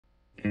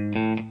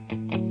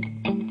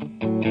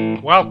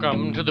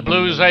Welcome to the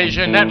Blues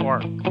Asia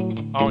Network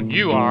on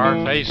UR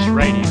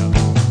Faceradio.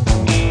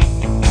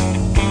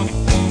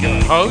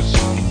 Your host,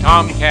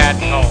 Tomcat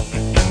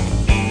Coleman.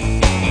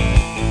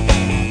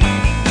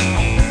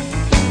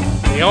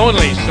 The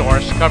only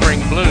source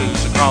covering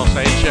blues across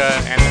Asia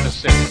and the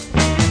Pacific.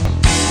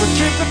 We'll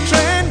keep the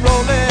train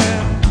rolling,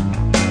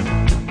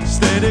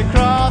 steady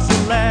across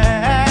the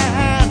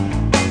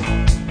land,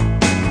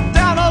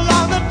 down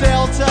along the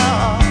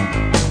Delta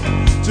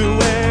to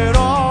where